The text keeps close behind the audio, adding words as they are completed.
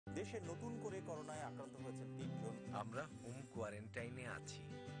দেশে নতুন করে করোনায় আক্রান্ত হয়েছেন 3 জন। আমরা হোম কোয়ারেন্টাইনে আছি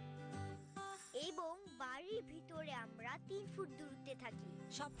এবং বাড়ির ভিতরে আমরা 3 ফুট দূরত্বে থাকি।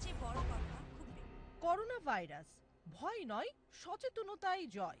 সবচেয়ে বড় কথা, খুব করোনা ভাইরাস ভয় নয়, সচেতনতাই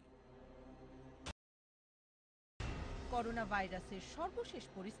জয়। করোনা ভাইরাসের সর্বশেষ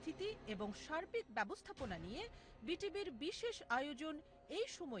পরিস্থিতি এবং সার্বিক ব্যবস্থাপনা নিয়ে বিটিভির বিশেষ আয়োজন এই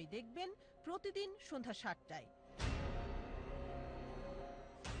সময় দেখবেন প্রতিদিন সন্ধ্যা 7টায়।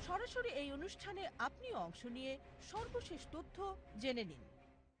 সরাসরি এই অনুষ্ঠানে আপনিও অংশ নিয়ে সর্বশেষ তথ্য জেনে নিন।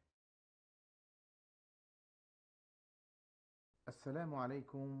 আসসালামু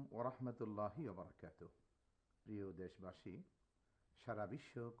আলাইকুম ওয়া রাহমাতুল্লাহি ওয়া বারাকাতুহু। প্রিয় দেশবাসী, সারা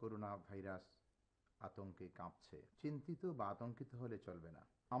বিশ্ব করোনা ভাইরাস আতঙ্কে কাঁপছে। চিন্তিত বা আতঙ্কিত হলে চলবে না।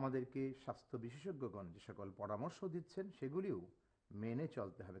 আমাদেরকে স্বাস্থ্য বিশেষজ্ঞগণ যে সকল পরামর্শ দিচ্ছেন সেগুলিও মেনে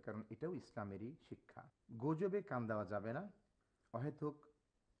চলতে হবে, কারণ এটাও ইসলামেরই শিক্ষা। গুজবে কান দেওয়া যাবে না, অহেতুক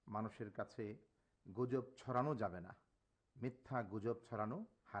মানুষের কাছে গুজব ছড়ানো যাবে না। মিথ্যা গুজব ছড়ানো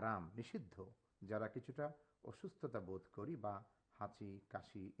হারাম, নিষিদ্ধ। যারা কিছুটা অসুস্থতা বোধ করি বা হাঁচি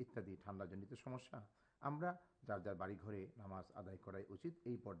কাশি ইত্যাদি ঠান্ডাজনিত সমস্যা, আমরা যার যার বাড়ি ঘরে নামাজ আদায় করাই উচিত।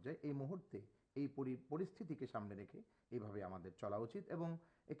 এই পর্যায়ে এই মুহূর্তে এই পরিস্থিতিকে সামনে রেখে এইভাবে আমাদের চলা উচিত এবং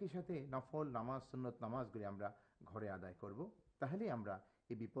একই সাথে নফল নামাজ সুন্নত নামাজগুলি আমরা ঘরে আদায় করব। তাহলেই আমরা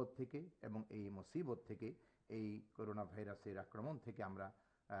এই বিপদ থেকে এবং এই মুসিবত থেকে, এই করোনা ভাইরাসের আক্রমণ থেকে আমরা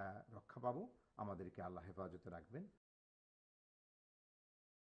রক্ষা পাব। আমাদেরকে আল্লাহ হেফাজতে রাখবেন।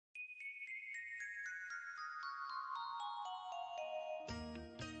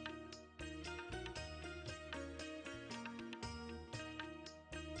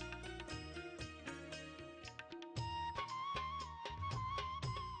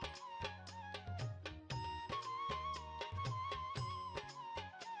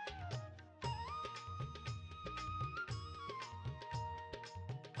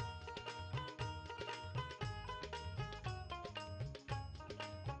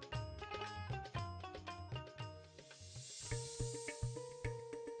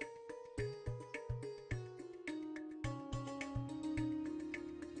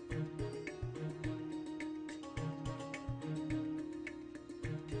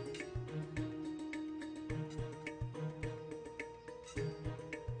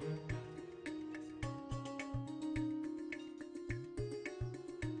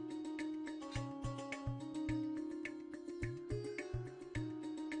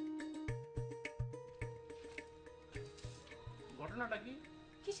 ঘটনাটা কি?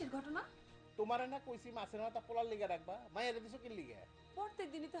 কিসের ঘটনা? তোমার না কইছি মাছের মাথা পোলার লিগে রাখবা, মায়ের দিছো কি লিগে? প্রত্যেক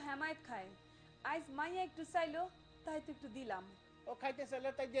দিনই তো হেমায়েত খায়, আজ মাইয়া একটু চাইলো তাই তো একটু দিলাম। ও খাইতে চাইলে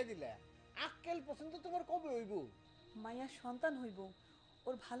তাই দিয়ে দিলে। আক্কেল পছন্দ তোমার কবে হইব? মাইয়া সন্তান হইব,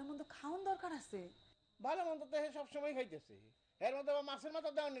 ওর ভালো মন্দ খাওয়ান দরকার আছে। ভালো মন্দ তো সবসময় খাইতেছে, এর মধ্যে মাছের মাথা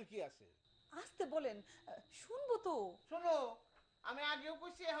দেওয়ানোর কি আছে? আসতে বলেন, শুনবো তো। শোনো, আমি আগেও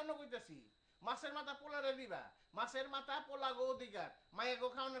কইছি এখনো কইতেছি, মাছের মাথা পোলারে দিবা। মাছের মাথা পোলা গো অধিকার, মায়ের গো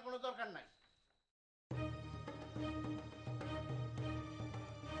খাওয়ানোর কোনো দরকার নাই।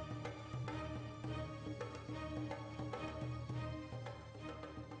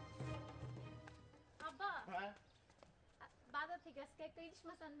 বাজার থেকে আজকে একটা ইলিশ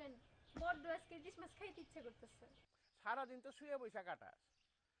মাছ আনবেন, বড্ড আজকে ইলিশ মাছ খাইতে ইচ্ছে করতেছে। সারাদিন তো শুয়ে বৈশা কাটাস,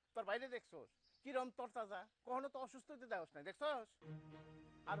 তোর বাইরে দেখছোস কিরম তরতাজা, কখনো তো অসুস্থ হইতে দেওয়াস নাই, দেখছোস?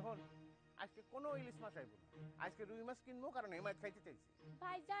 আর হল, আজকে কোনো ইলিশ মাছ আইব না, আজকে রুই মাছ কিনবো, কারণ হেমায়েত খাইতে চাইছি।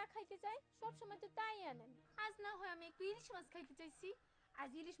 ভাই যা খাইতে চাই সব সময় তো তাই আনেন, আজ না হয় আমি একটু ইলিশ মাছ খাইতে চাইছি, আজ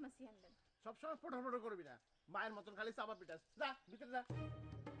ইলিশ মাছই আনবেন। সবসময় ফোটর ফোটর করবি না, মায়ের মতন খালি চাপা পিটাস। যা ভিতরে যা।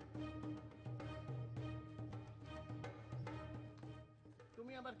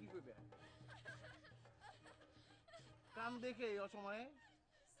 তুমি আবার কি করবে? কাম দেখে এই অসময়ে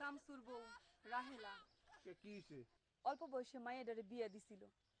শামসুর বউ রাহেলা কি হইছে? অল্প বয়সে মায়েরারে বিয়া দিছিল,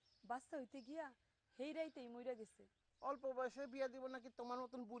 বাচ্চা হইতে গিয়া হেই রাইতেই মইরা গেছে। অল্প বয়সে বিয়া দিব নাকি তোমার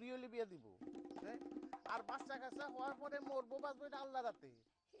মতন বুড়ি হলে বিয়া দিব? আর বাচ্চা কাচ্চা হওয়ার পরে মরবো বাঁচবো, এটা আল্লাহ রাতে।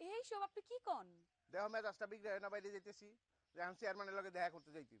 এই সব আপনি কি কন? দেহ মেজাজটা বিগড়ে না, বাইরে যাইতেছি, এখন চেয়ারম্যানের লগে দেখা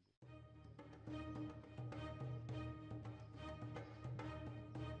করতে যাইতেইব।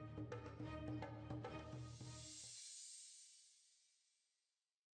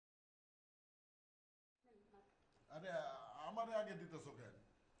 আরে আমারে আগে দিতেছো কেন?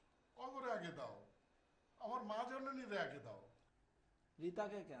 কবরে আগে দাও, আমার মা জননীরে আগে দাও।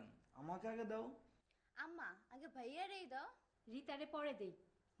 রিতাকে কেন? আমাকে আগে দাও। আম্মা আগে ভাইয়ারেই দাও। রিতারে পরে দেই,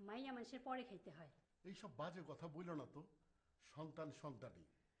 মাইয়া মানুষের পরে খাইতে হয়। এইসব বাজে কথা বইল না তো। সন্তান সন্তানই,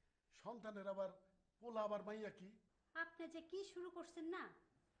 সন্তানের আবার পোলা আবার মাইয়া কি? আপনি যে কি শুরু করছেন না,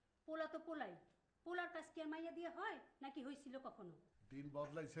 পোলা তো পোলাই, পোলার কাজ কি আর মাইয়া দিয়ে হয় নাকি হয়েছিল কখনো? দিন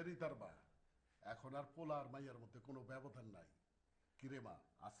বদলাইছে রিতার মা, এখন আর পোলা আর মাইয়ার মধ্যে কোনো ব্যবধান নাই। কিরে মা,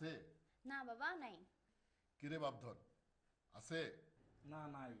 আছে? না বাবা নাই। কিরে বাপধন, আছে? না,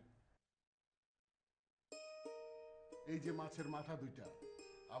 নাই। এই যে মাছের মাথা দুইটা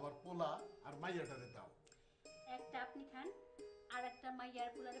আমার পোলা আর মাইয়াটারে দাও। একটা আপনি খান, আর একটা মাইয়ার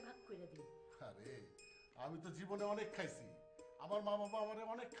পোলারে ভাগ করে দিন। আরে আমি তো জীবনে অনেক খাইছি, আমার মা বাবা আমারে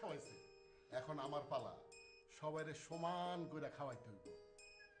অনেক খাওয়াইছে। এখন আমার পালা, সবাইরে সমান করে খাওয়াইতে হইব,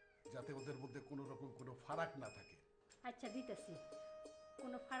 যাতে ওদের মধ্যে কোনো রকম কোনো ফারাক না থাকে। আচ্ছা দিতেছি,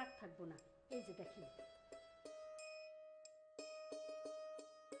 কোনো ফারাক থাকবো না। এই যে দেখেন।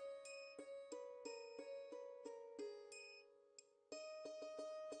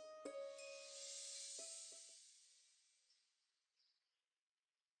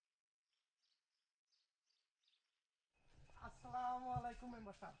 আসসালামু আলাইকুম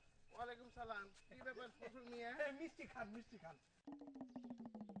মেম্বার সাহেব। ওয়ালাইকুম সালাম। কি ব্যাপার ফসল মিয়া? মিষ্টি খান, মিষ্টি খান।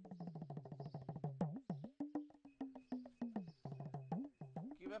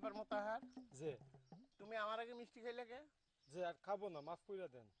 কি ব্যাপার মোতাহার? যে তুমি আমার আগে মিষ্টি খাইলে কে? যে আর খাবো না, মাফ কইরা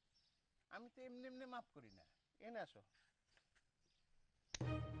দেন। আমি তো এমনি এমনি মাফ করি না। এনে আসো।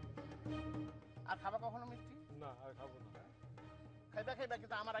 আর খাবা কখনো মিষ্টি? না, আর খাবো না। খাইবা খাইবা,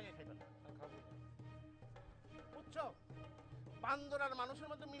 কিন্তু আমার আগে খাইবা না। আর খাবো না। বুঝছো বান্দর আর মানুষের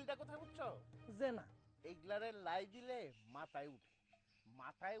মধ্যে মিলটা কোথায় বুঝছো? যে না, এইগুলারে লাই দিলে মাথায় উঠে,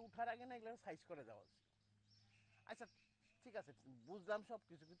 মাথায় উঠার আগে না এগুলার সাইজ করে দেওয়া উচিত। আচ্ছা ঠিক আছে, বুঝলাম সব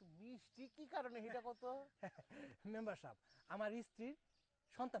কিছু, কিন্তু মিষ্টি কি কারণে এটা কত? মেম্বার সাহেব, আমার স্ত্রীর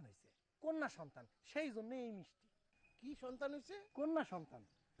সন্তান হয়েছে, কন্যা সন্তান, সেই জন্য এই মিষ্টি। কি সন্তান হয়েছে? কন্যা সন্তান।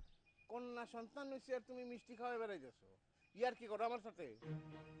 কন্যা সন্তান হয়েছে আর তুমি মিষ্টি খাওয়াই বেড়াই যাচ্ছ? ইয়ার কি করো আমার সাথে?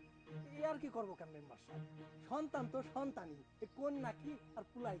 এ আর কি করবো কেন মেম্বার সাহেব, সন্তান তো সন্তানই, এ কন্যা কি আর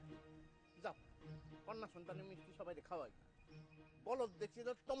পুলাই কি। যাও, কন্যা সন্তানের মিষ্টি সবাই খাওয়াই। বলদ দেখছি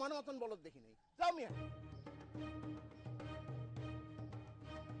তো, তোমার মতন বলদ দেখি নাই। যাও মিয়া।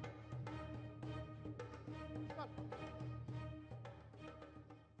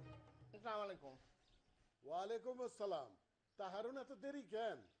 আসসালামু আলাইকুম। ওয়ালাইকুম আসসালাম। তাহারুন এত দেরি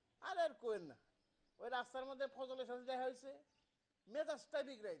কেন? আর আর কোয়েন না, ওই রাস্তার মধ্যে ফজলের সাথে দেখা হয়েছে, মেজাজটাই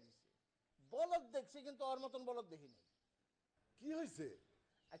বিগড়াই দিছে। বলদ দেখছি কিন্তু ওর মতন বলদ দেখি নাই। কি হয়েছে?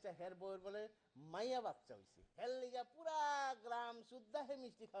 আচ্ছা, হের বউয়ের বলে মাইয়া বাচ্চা হয়েছে, হের লিগা পুরা গ্রাম সুদ্ধা হে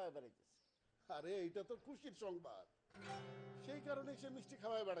মিষ্টি খাওয়া বেড়াইতেছে। আরে এইটা তো খুশির সংবাদ, সেই কারণে সে মিষ্টি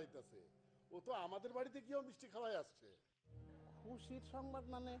খাওয়ায় বেড়াইতেছে। ও তো আমাদের বাড়িতে গিয়েও মিষ্টি খাওয়ায় আসছে। খুশির সংবাদ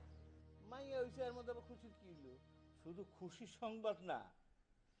মানে? মাইয়া হয়েছে, এর মধ্যে আবার খুশির কি হলো? শুধু খুশির সংবাদ না,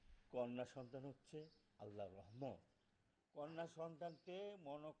 কন্যা সন্তান হচ্ছে আল্লাহর রহমত। কন্যা সন্তানকে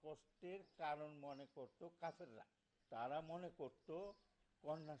মনোকষ্টের কারণ মনে করত কাফেররা। তারা মনে করত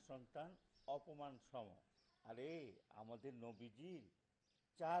কন্যা সন্তান অপমান সম। আরে আমাদের নবীজির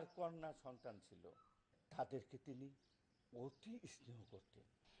 4 কন্যা সন্তান ছিল, তাদেরকে তিনি অতি স্নেহ করতেন।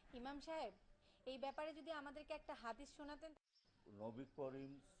 ইমাম সাহেব, এই ব্যাপারে যদি আমাদেরকে একটা হাদিস শোনাতেন। নবী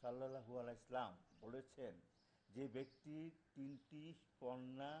করিম সাল্লাল্লাহু আলাইহি সাল্লাম বলেছেন, যে ব্যক্তির 3টি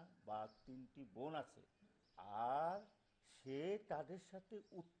কন্যা বা 3টি বোন আছে আর সে তাদের সাথে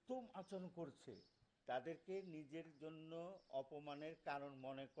উত্তম আচরণ করছে, তাদেরকে নিজের জন্য অপমানের কারণ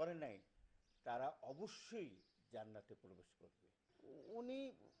মনে করে নাই, তারা অবশ্যই জান্নাতে প্রবেশ করবে। উনি,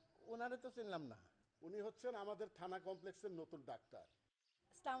 ওনারে তো চিনলাম না। উনি হচ্ছেন আমাদের থানা কমপ্লেক্সের নতুন ডাক্তার।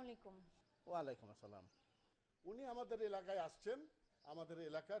 আসসালামু আলাইকুম। ওয়ালাইকুম আসসালাম। উনি আমাদের এলাকায় আসছেন আমাদের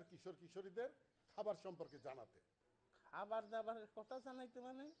এলাকার কিশোর কিশোরীদের খাবার সম্পর্কে জানাতে। খাবার দাবারের কথা জানাইতে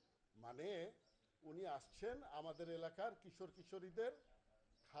মানে? মানে উনি আসছেন আমাদের এলাকার কিশোর কিশোরীদের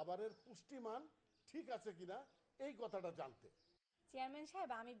খাবারের পুষ্টিমান ঠিক আছে কিনা এই কথাটা জানতে। চেয়ারম্যান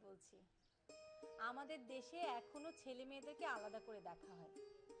সাহেব, আমি বলছি, আমাদের দেশে এখনো ছেলে মেয়েদেরকে আলাদা করে দেখা হয়।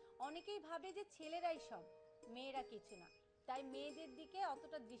 অনেকেই ভাবে যে ছেলেরাই সব, মেয়েরা কিছু না, তাই মেয়েদের দিকে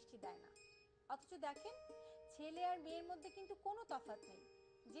অতটা দৃষ্টি দেয় না। অথচ দেখেন, ছেলে আর মেয়ের মধ্যে কিন্তু কোনো তফাৎ নেই।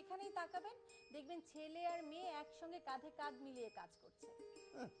 যেখানেই তাকাবেন দেখবেন ছেলে আর মেয়ে একসঙ্গে কাঁধে কাঁধ মিলিয়ে কাজ করছে।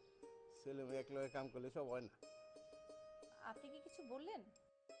 ছেলে মেয়ে একলগে কাম করলে সব হয় না। আপনি কি কিছু বললেন?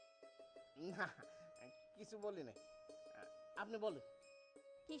 না, কিছু বলি নাই। আপনি বলেন।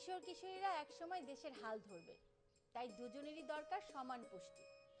 কিশোর কিশোরীরা একসময় দেশের হাল ধরবে, তাই দুজনেরই দরকার সমান পুষ্টি।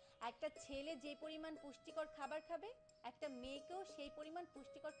 একটা ছেলে যে পরিমাণ পুষ্টিকর খাবার খাবে, একটা মেয়েকেও সেই পরিমাণ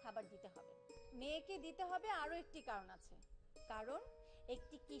পুষ্টিকর খাবার দিতে হবে। মেয়েকে দিতে হবে আরও একটি কারণ আছে, কারণ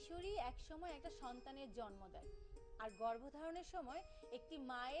একটি কিশোরী একসময় একটা সন্তানের জন্ম দেয়, আর গর্ভধারণের সময় একটি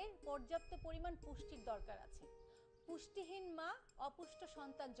মায়ের পর্যাপ্ত পরিমাণ পুষ্টির দরকার আছে। পুষ্টিহীন মা অপুষ্ট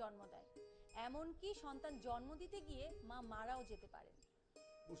সন্তান জন্ম দেয়, এমনকি সন্তান জন্ম দিতে গিয়ে মা মারাও যেতে পারেন।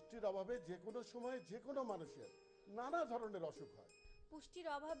 পুষ্টির অভাবে যে কোনো সময় যে কোনো মানুষের নানা ধরনের অসুখ হয়। পুষ্টির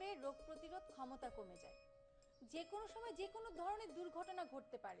অভাবে রোগ প্রতিরোধ ক্ষমতা কমে যায়, যে কোনো সময় যে কোনো ধরনের দুর্ঘটনা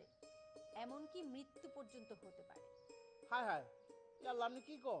ঘটতে পারে, এমনকি মৃত্যু পর্যন্ত হতে পারে। হায় হায়, আল্লাহ, আপনি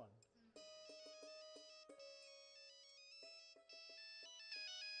কি কন?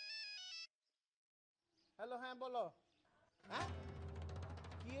 হ্যালো, হ্যাঁ বলো। হ্যাঁ,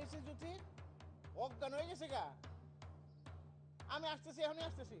 কি হয়েছে জ্যোতি? অজ্ঞান হয়ে গেছে গা? আমি আসতেছি, এখনই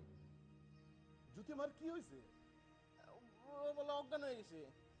আসতেছি। জ্যোতি মার কি হয়েছে? ও বলে অজ্ঞান হয়ে গেছে।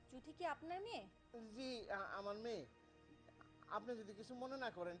 জুথি কি আপনার মেয়ে? জি, আমার মেয়ে। আপনি যদি কিছু মনে না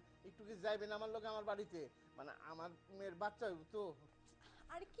করেন, একটু কি যাইবেন আমার লগে আমার বাড়িতে? মানে আমার মেয়ের বাচ্চা হইব তো।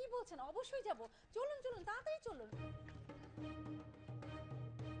 আরে কি বলছেন, অবশ্যই যাব। চলুন চলুন, তাড়াতাড়ি চলুন।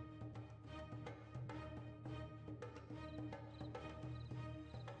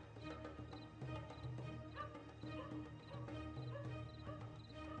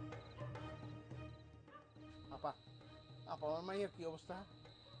 আপা, আপা, আমার মাইয়ের কি অবস্থা?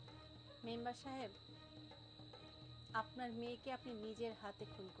 মেম্বার সাহেব, আপনার মেয়েকে আপনি নিজের হাতে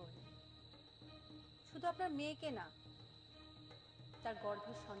খুন করলেন। শুধু আপনার মেয়েকে না, তার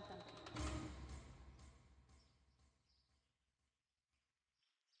গর্ভের সন্তানকে।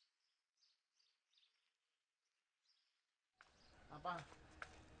 আপা,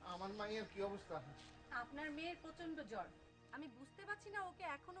 আমার মাইয়ের কি অবস্থা? আপনার মেয়ের প্রচন্ড জ্বর। আমি বুঝতে পারছি না ওকে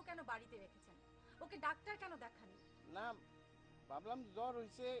এখনো কেন বাড়িতে রেখেছেন। ওকে ডাক্তার কেন দেখাননি? না, ভাবলাম জ্বর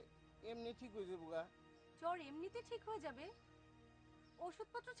হইছে, এমনি ঠিক হয়ে যাবো গা। জ্বর এমনিতে ঠিক হয়ে যাবে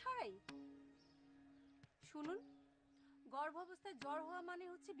ওষুধপত্র ছাড়াই? শুনুন, গর্ভাবস্থায় জ্বর হওয়া মানে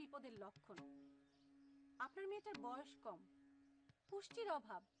হচ্ছে বিপদের লক্ষণ। আপনার মেয়েটার বয়স কম, পুষ্টির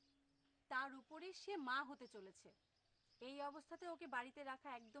অভাব, তার উপরে সে মা হতে চলেছে। এই অবস্থাতে ওকে বাড়িতে রাখা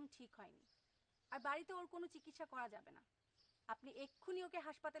একদম ঠিক হয়নি। আর বাড়িতে ওর কোনো চিকিৎসা করা যাবে না। আপনি এক্ষুনি ওকে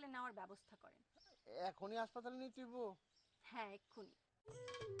হাসপাতালে নেওয়ার ব্যবস্থা করেন। এখনই হাসপাতালে নিয়ে যাইব? হ্যাঁ, এক্ষুনি।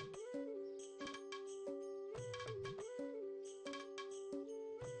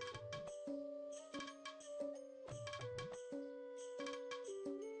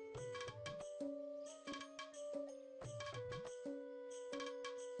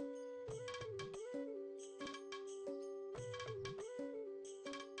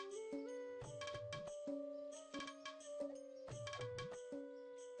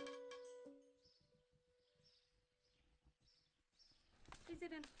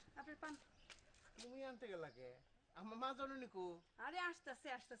 আপনার পান। তুমি আনতে গেলা কে? আমার মা জননী কো? আরে আসতেছে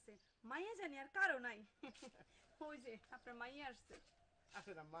আসতেছে, মাইয়া জানি আর কারো নাই। ওই যে আপনার মাইয়া আসছে।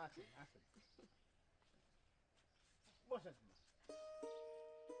 আসেন আম্মা, আসেন আসেন, বসেন।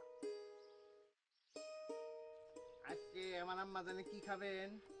 আজকে আমার আম্মা জানে কি খাবেন?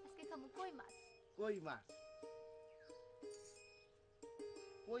 আজকে খাবো কই মাছ। কই মাছ?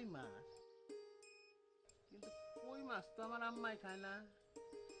 কই মাছ? কিন্তু কই মাছ তো আমার আম্মাই খায় না।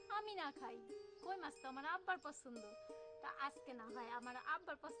 আমি না খাই, কই মাছ তো আমার আব্বার পছন্দ। তা আজকে না হয় আমার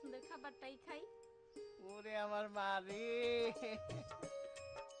আব্বার পছন্দের খাবারটাই খাই। ওরে আমার মা রে!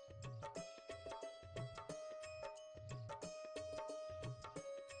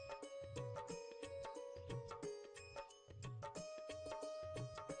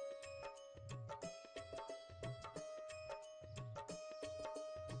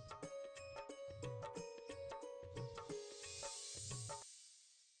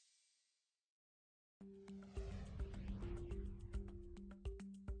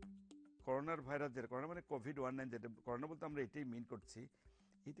 করোনার ভাইরাস, যেটা করোনা মানে COVID-19, যেটা করোনা বলতে আমরা এটাই মিন করছি,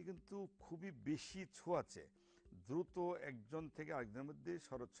 এটি কিন্তু খুবই বেশি ছোঁয়াচে, দ্রুত একজন থেকে আরেকজনের মধ্যে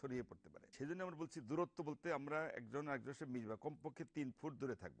ছড়িয়ে পড়তে পারে। সেই জন্য আমরা বলছি দূরত্ব বলতে আমরা একজন আরেকজনের সাথে মিশবা, কমপক্ষে 3 ফুট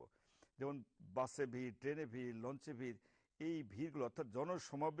দূরে থাকবো। যেমন বাসে ভিড়, ট্রেনে ভিড়, লঞ্চে ভিড়, এই ভিড়গুলো অর্থাৎ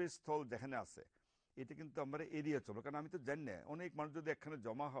জনসমাবেশ স্থল যেখানে আছে, এটা কিন্তু আমরা এড়িয়ে চলবো। কারণ আমি তো জানি না, অনেক মানুষ যদি একখানে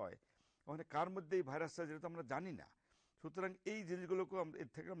জমা হয়, ওখানে কার মধ্যে এই ভাইরাসটা, যেটা তো আমরা জানি না। সুতরাং এই জিনিসগুলোকে এর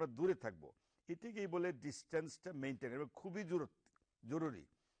থেকে আমরা দূরে থাকবো। এটাকেই বলে ডিস্টেন্সটা মেনটেন, এবং খুবই জরুরি।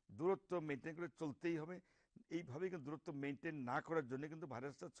 দূরত্ব মেনটেন করে চলতেই হবে। এইভাবে কিন্তু দূরত্ব মেনটেন না করার জন্য কিন্তু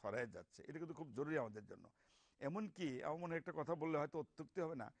ভাইরাসটা ছড়ায় যাচ্ছে। এটা কিন্তু খুব জরুরি আমাদের জন্য। এমনকি আমার মনে হয় একটা কথা বললে হয়তো অত্যুক্তি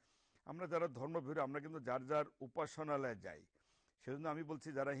হবে না, আমরা যারা ধর্মভীরু আমরা কিন্তু যার যার উপাসনালয়ে যাই। সেজন্য আমি বলছি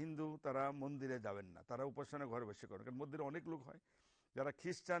যারা হিন্দু তারা মন্দিরে যাবেন না, তারা উপাসনা ঘরে বসে করেন, কারণ মন্দিরে অনেক লোক হয়। যারা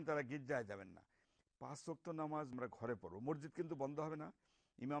খ্রিস্টান তারা গির্জায় যাবেন না। 5 ওয়াক্ত নামাজ আমরা ঘরে পড়বো। মসজিদ কিন্তু বন্ধ হবে না।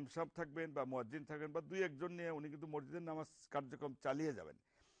 ইমাম সাহেব থাকবেন বা মুয়াজ্জিন থাকবেন বা 2-1 নিয়ে, উনি কিন্তু মসজিদের নামাজ কার্যক্রম চালিয়ে যাবেন।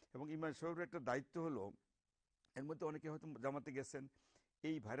 এবং ইমাম সাহেবের একটা দায়িত্ব হলো, এর মধ্যে অনেকে হয়তো জামাতে গেছেন,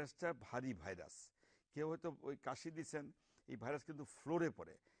 এই ভাইরাসটা ভারী ভাইরাস, কেউ হয়তো ওই কাশি দিচ্ছেন, এই ভাইরাস কিন্তু ফ্লোরে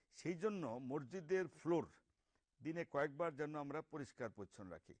পড়ে। সেই জন্য মসজিদের ফ্লোর দিনে কয়েকবার যেন আমরা পরিষ্কার পরিচ্ছন্ন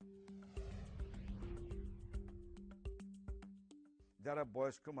রাখি। যারা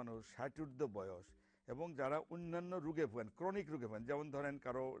বয়স্ক মানুষ 60 ঊর্ধ্ব বয়স এবং যারা অন্যান্য রোগে ভোগেন, ক্রনিক রোগে ভোগেন, যেমন ধরেন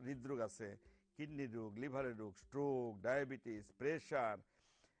কারো হৃদরোগ আছে, কিডনি রোগ, লিভারের রোগ, স্ট্রোক, ডায়াবেটিস, প্রেশার,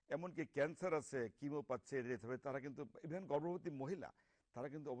 এমনকি ক্যান্সার আছে, কিমো পাচ্ছে, রেট হবে, তারা কিন্তু ইভেন গর্ভবতী মহিলা তারা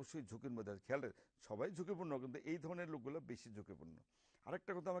কিন্তু অবশ্যই ঝুঁকির মধ্যে আছে। খেয়াল সবাই ঝুঁকিপূর্ণ, কিন্তু এই ধরনের লোকগুলো বেশি ঝুঁকিপূর্ণ।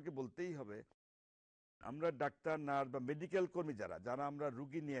 আরেকটা কথা আমাকে বলতেই হবে, আমরা ডাক্তার, নার্স বা মেডিকেল কর্মী যারা যারা আমরা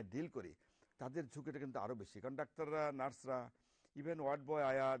রুগী নিয়ে ডিল করি, তাদের ঝুঁকিটা কিন্তু আরও বেশি। কারণ ডাক্তাররা, নার্সরা, ইভেন ওয়ার্ড বয়,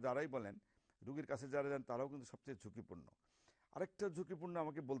 আয়া যারাই বলেন, রুগীর কাছে যারা যান তারাও কিন্তু সবচেয়ে ঝুঁকিপূর্ণ। আরেকটা ঝুঁকিপূর্ণ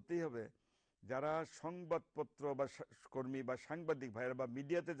আমাকে বলতেই হবে, যারা সংবাদপত্র বা কর্মী বা সাংবাদিক ভাইয়েরা বা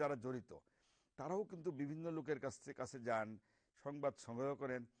মিডিয়াতে যারা জড়িত, তারাও কিন্তু বিভিন্ন লোকের কাছে যান, সংবাদ সংগ্রহ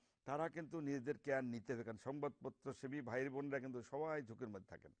করেন, তারা কিন্তু নিজেদের কেয়ার নিতে হবে। কারণ সংবাদপত্র সেবী ভাই বোনরা কিন্তু সবাই ঝুঁকির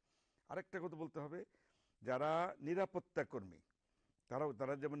মধ্যে থাকেন। আরেকটা কথা বলতে হবে, যারা নিরাপত্তা কর্মী,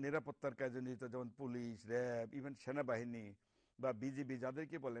 তারা যেমন নিরাপত্তার কাজে নিয়োজিত, যেমন পুলিশ, র্যাব, ইভেন সেনাবাহিনী বা বিজিবি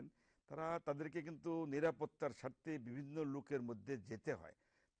যাদেরকে বলেন, তাদেরকে কিন্তু নিরাপত্তার স্বার্থে বিভিন্ন লোকের মধ্যে যেতে হয়।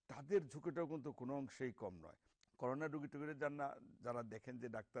 তাদের ঝুঁকিটাও কিন্তু কোনো অংশেই কম নয়। করোনা রুগী টুগীর যারা দেখেন যে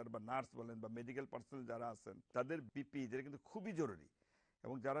ডাক্তার বা নার্স বলেন বা মেডিকেল পার্সোনাল যারা আছেন, তাদের বিপি যেটা কিন্তু খুবই জরুরি।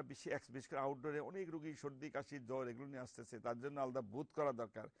 এবং যারা বিশেষ করে আউটডোরে অনেক রুগী সর্দি, কাশি, জ্বর এগুলো নিয়ে আসতেছে, তার জন্য আলাদা বুথ করা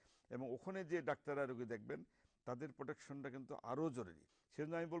দরকার। এবং ওখানে যে ডাক্তাররা রুগী দেখবেন, তাদের প্রোটেকশনটা কিন্তু আরও জরুরি।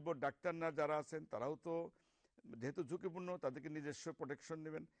 সেজন্য আমি বলবো ডাক্তার নার্স যারা আছেন তারাও তো যেহেতু ঝুঁকিপূর্ণ, তাদেরকে নিজস্ব প্রোটেকশন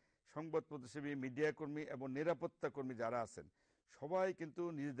নেবেন। সংবাদ প্রতিসেবী, মিডিয়া কর্মী এবং নিরাপত্তা কর্মী যারা আছেন, সবাই কিন্তু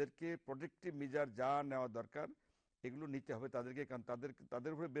নিজেদেরকে প্রোটেক্টিভ মেজার যা নেওয়া দরকার এগুলো নিতে হবে তাদেরকে। কারণ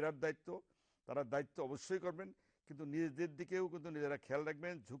তাদের উপরে বিরাট দায়িত্ব, তারা দায়িত্ব অবশ্যই করবেন, কিন্তু নিজেদের দিকেও কিন্তু নিজেরা খেয়াল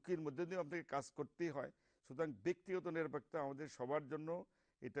রাখবেন। ঝুঁকির মধ্যে দিয়েও আপনাকে কাজ করতেই হয়। সুতরাং ব্যক্তিগত নিরাপত্তা আমাদের সবার জন্য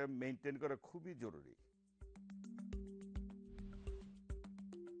এটা মেনটেন করা খুবই জরুরি।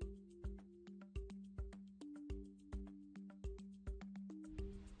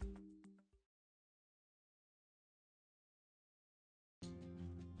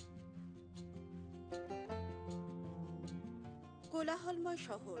 কোলাহলময়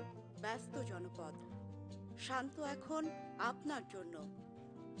শহর, ব্যস্ত জনপদ, শান্ত এখন আপনার জন্য।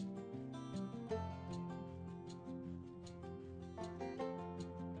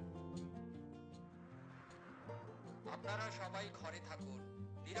 আপনারা সবাই ঘরে থাকুন,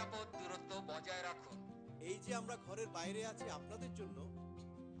 নিরাপদ দূরত্ব বজায় রাখুন। এই যে আমরা ঘরের বাইরে আছি আপনাদের জন্য,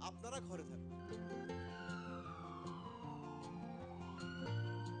 আপনারা ঘরে থাকুন।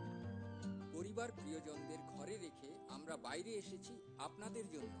 পরিবার প্রিয়জনদের ঘরে রেখে আমরা বাইরে এসেছি আপনাদের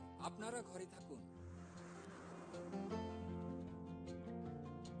জন্য, আপনারা ঘরে থাকুন।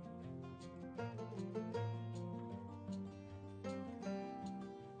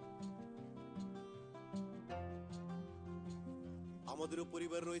 আমাদেরও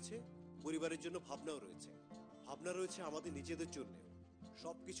পরিবার রয়েছে, পরিবারের জন্য ভাবনাও রয়েছে, ভাবনা রয়েছে আমাদের নিজেদের জন্য।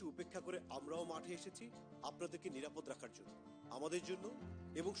 সবকিছু উপেক্ষা করে আমরাও মাঠে এসেছি আপনাদেরকে নিরাপদ রাখার জন্য, আমাদের জন্য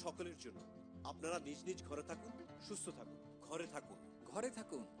এবং সকলের জন্য। আপনারা নিজ নিজ ঘরে থাকুন, সুস্থ থাকুন, ঘরে থাকুন, ঘরে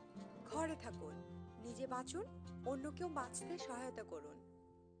থাকুন, ঘরে থাকুন। নিজে বাঁচুন, অন্যকেও বাঁচতে সহায়তা করুন।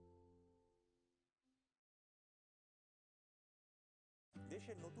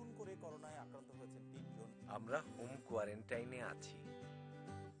 দেশে নতুন করে করোনায় আক্রান্ত হয়েছেন 3 জন। আমরা হোম কোয়ারেন্টাইনে আছি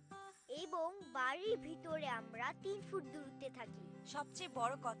এবং বাড়ির ভিতরে আমরা 3 ফুট দূরত্বে থাকি। সবচেয়ে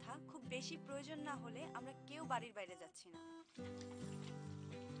বড় কথা, খুব বেশি প্রয়োজন না হলে আমরা কেউ বাড়ির বাইরে যাচ্ছি না।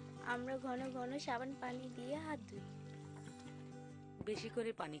 আমরা ঘন ঘন সাবান পানি দিয়ে হাত ধুই। বেশি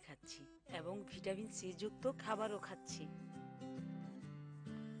করে পানি খাচ্ছি এবং ভিটামিন সি যুক্ত খাবারও খাচ্ছি।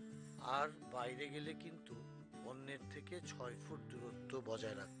 আর বাইরে গেলে কিন্তু অন্যের থেকে 6 ফুট দূরত্ব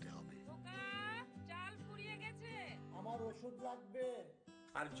বজায় রাখতে হবে। চাল ফুরিয়ে গেছে, আমার ওষুধ লাগবে।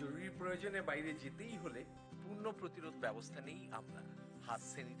 আর জরুরি প্রয়োজনে বাইরে যেতেই হলে পূর্ণ প্রতিরোধ ব্যবস্থা নেই আমরা। হাত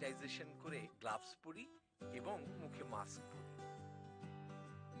স্যানিটাইজেশন করে গ্লাভস পরি এবং মুখে মাস্ক পরি।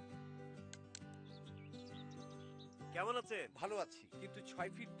 কেমন আছেন? ভালো আছি, কিন্তু 6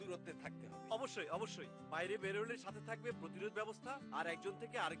 ফিট দূরত্বে থাকতে হবে। অবশ্যই অবশ্যই। বাইরে বেরোলে সাথে থাকবে প্রতিরোধ ব্যবস্থা, আর একজন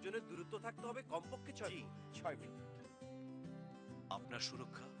থেকে আরেকজনের দূরত্ব থাকতে হবে কমপক্ষে 6 ফিট। আপনার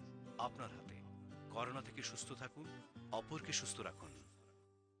সুরক্ষা আপনার হাতে। করোনা থেকে সুস্থ থাকুন, অপরকে সুস্থ রাখুন।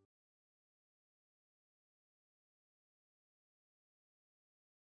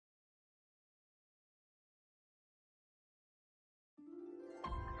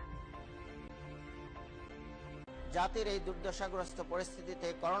 জাতির এই দুর্দশাগ্রস্ত পরিস্থিতিতে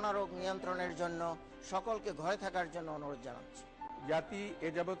করোনা রোগ নিয়ন্ত্রণের জন্য সকলকে ঘরে থাকার জন্য অনুরোধ জানাচ্ছি। জাতি এ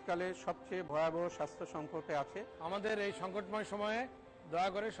যাবৎকালে সবচেয়ে ভয়াবহ স্বাস্থ্য সংকটে আছে। আমাদের এই সংকটময় সময়ে দয়া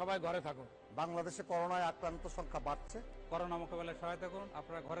করে সবাই ঘরে থাকুন। বাংলাদেশে করোনায় আক্রান্ত সংখ্যা বাড়ছে। করোনা মোকাবেলায় সহায়তা করুন,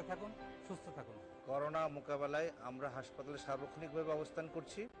 আপনারা ঘরে থাকুন, সুস্থ থাকুন। করোনা মোকাবেলায় আমরা হাসপাতালে সার্বক্ষণিকভাবে অবস্থান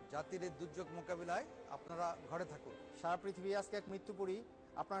করছি। জাতির এই দুর্যোগ মোকাবিলায় আপনারা ঘরে থাকুন। সারা পৃথিবী আজকে এক মৃত্যুপুরী,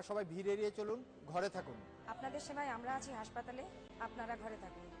 আপনারা সবাই ভিড় এড়িয়ে চলুন, ঘরে থাকুন। আপনাদের সেবায় আমরা আছি হাসপাতালে, আপনারা ঘরে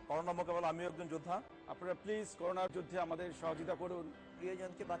থাকুন। করোনা মোকাবেলা আমিও একজন যোদ্ধা, আপনারা প্লিজ করোনার যুদ্ধে আমাদের সহযোগিতা করুন।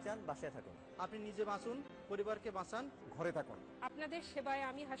 প্রিয়জনকে বাঁচান, বাসায় থাকুন। আপনি নিজে বাঁচুন, পরিবারকে বাঁচান, ঘরে থাকুন। আপনাদের সেবায়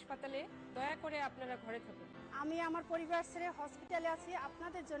আমি হাসপাতালে, দয়া করে আপনারা ঘরে থাকুন। আমি আমার পরিবার ছেড়ে হসপিটালে আছি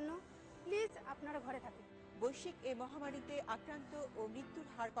আপনাদের জন্য, প্লিজ আপনারা ঘরে থাকুন। বৈশ্বিক এই মহামারীতে আক্রান্ত ও মৃত্যুর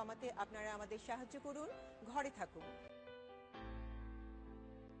হার কমাতে আপনারা আমাদের সাহায্য করুন, ঘরে থাকুন।